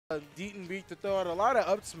DeatUnBeat to throw out a lot of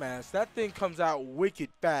up smash. That thing comes out wicked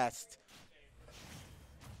fast.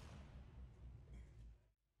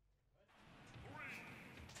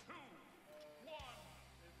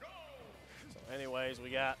 So anyways, we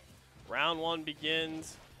got round one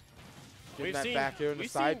begins. Getting that back here in the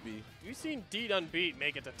side B. We've seen DeatUnBeat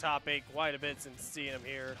make it to top 8 quite a bit since seeing him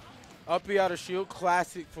here. Up B out of shield,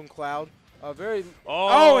 classic from Cloud. And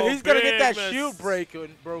he's going to get that shield broken.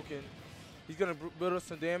 He's going to build up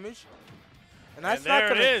some damage. And that's not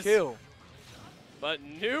going to kill. But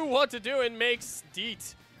knew what to do and makes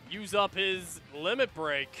Deat use up his limit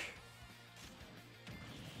break.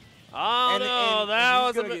 Oh, no, that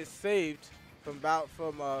was going to get saved from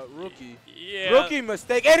Rookie. Yeah. Rookie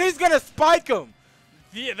mistake, and he's going to spike him.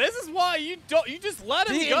 Yeah, this is why you just let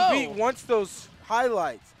him go. DeatUnBeat wants those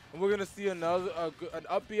highlights. And we're going to see an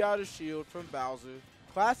up B out of shield from Bowser.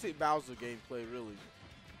 Classic Bowser gameplay, really.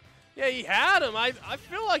 Yeah, he had him. I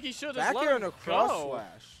feel like he should have let him in a cross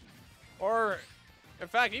slash. Or, in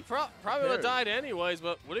fact, he probably would have died anyways,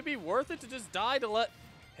 but would it be worth it to just die to let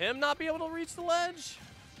him not be able to reach the ledge?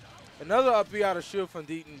 Another up B out of shield from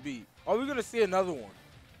DeatUnBeat. Are we going to see another one?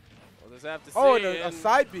 We'll just have to see. Oh, and a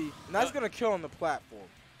side B, and that's going to kill on the platform.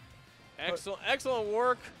 Excellent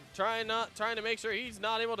work. Trying to make sure he's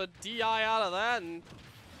not able to DI out of that, and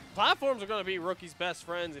platforms are going to be Rookie's best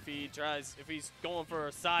friends if he's going for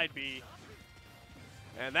a side B,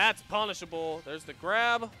 and that's punishable. There's the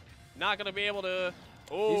grab, not going to be able to.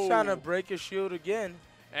 Oh, he's trying to break his shield again,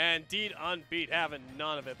 and DeatUnBeat having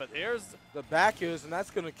none of it. But there's the back is, and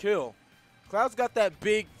that's going to kill. Cloud's got that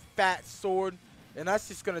big fat sword, and that's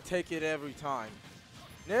just going to take it every time,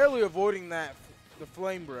 narrowly avoiding the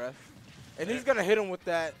flame breath. And he's going to hit him with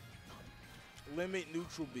that limit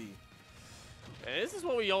neutral B. And this is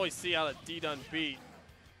what we always see out of DeatUnBeat.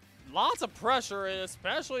 Lots of pressure, and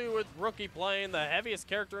especially with Rookie playing the heaviest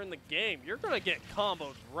character in the game, you're going to get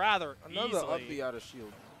comboed rather easily. Another up B out of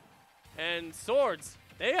shield. And swords,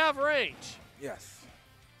 they have range. Yes.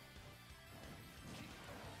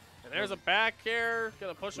 And there's a back air,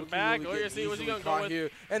 going to push him back. Really You're see what's he going to go with. Here.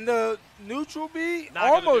 And the neutral B, Not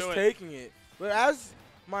almost taking it. But as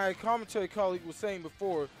my commentary colleague was saying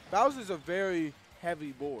before, Bowser's a very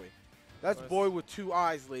heavy boy. That's boy with two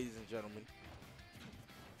eyes, ladies and gentlemen.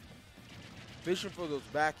 Fishing for those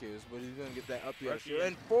back airs, but he's going to get that up air.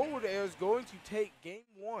 And forward air is going to take game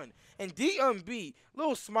one. And DeatUnBeat,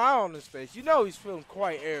 little smile on his face. You know he's feeling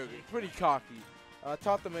quite arrogant, pretty cocky.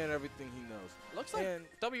 Taught the man everything he knows. Looks like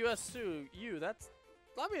WSU, that's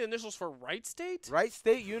probably initials for Wright State? Wright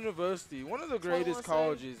State University, one of the greatest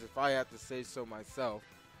colleges, if I have to say so myself.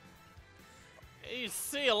 You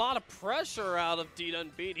see a lot of pressure out of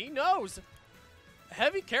DeatUnBeat. He knows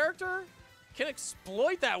heavy character can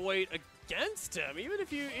exploit that weight against him, even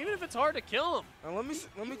if it's hard to kill him. And let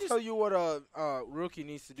me tell you what Rookie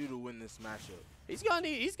needs to do to win this matchup. He's gonna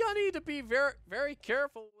need to be very, very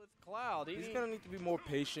careful with Cloud. He's gonna need to be more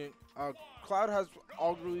patient. Cloud has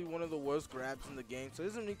arguably one of the worst grabs in the game, so he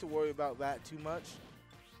doesn't need to worry about that too much.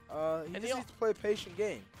 He just needs to play a patient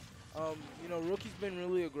game. You know, Rookie's been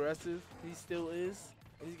really aggressive. He still is,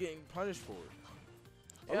 and he's getting punished for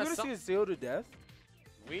it. Are we gonna see a seal to death?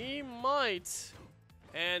 We might,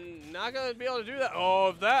 and not gonna be able to do that.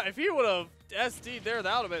 Oh, if he would have SD'd there,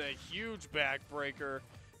 that would have been a huge backbreaker.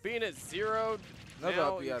 Being at 0,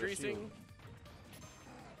 now increasing.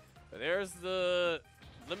 There's the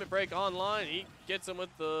limit break online. He gets him with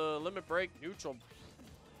the limit break neutral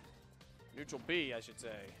B, I should say.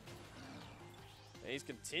 And he's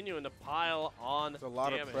continuing to pile on damage. There's a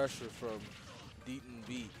lot of pressure from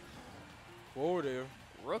DeatUnBeat. Forward air.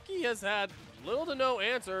 Rookie has had little to no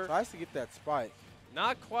answer. Tries to get that spike.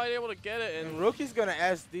 Not quite able to get it. And Rookie's going to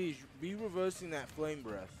SD, be reversing that flame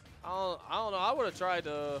breath. I don't know. I would have tried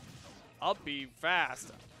to up B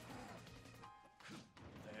fast.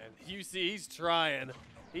 And you see he's trying.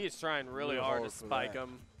 He is trying really hard to spike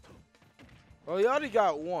him. Well, he already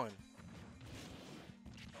got one.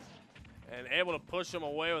 And able to push him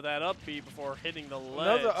away with that up B before hitting the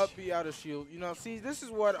ledge. Another up B out of shield. You know, see, this is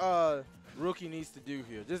what Rookie needs to do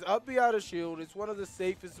here. Just up B out of shield. It's one of the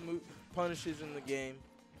safest punishes in the game.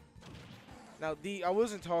 Now, D, I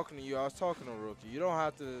wasn't talking to you. I was talking to Rookie. You don't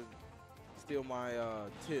have to steal my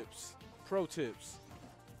tips, pro tips.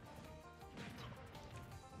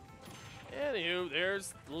 Anywho,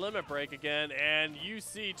 there's limit break again, and you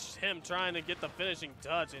see him trying to get the finishing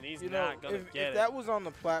touch, and he's not going to get it. If that was on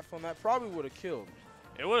the platform, that probably would have killed.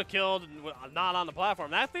 It would have killed, not on the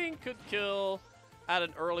platform. That thing could kill at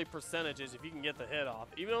an early percentages if you can get the hit off.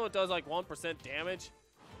 Even though it does like 1% damage,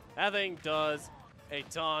 that thing does a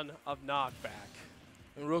ton of knockback.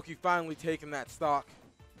 And Rookie finally taking that stock.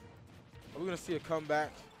 Are we going to see a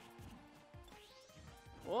comeback?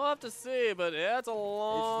 We'll have to see, but yeah, it's a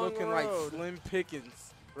long It's looking road. like slim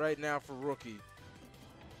pickings right now for Rookie.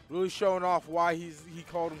 Really showing off why he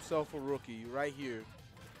called himself a rookie right here.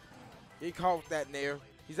 He caught that nair.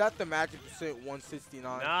 He's at the magic percent 169.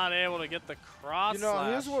 Not able to get the cross You know,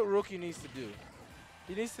 slash. here's what Rookie needs to do.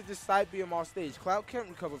 He needs to just side beam off stage. Cloud can't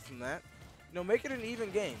recover from that. You know, make it an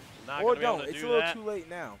even game. Not Or gonna be able don't. to It's do a little that. too late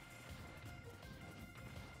now.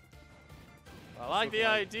 I like the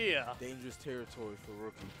idea. Dangerous territory for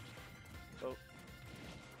Rookie. Oh.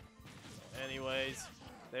 Anyways,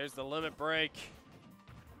 there's the limit break.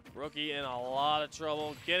 Rookie in a lot of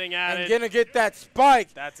trouble. Getting at And it. gonna get that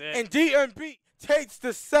spike. That's it. And DeatUnBeat takes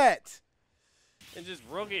the set. And just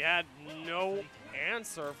Rookie had no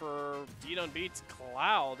answer for DeatUnBeat's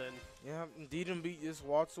Cloud. And Yeah, DeatUnBeat just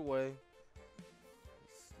walks away.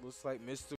 Looks like Mr.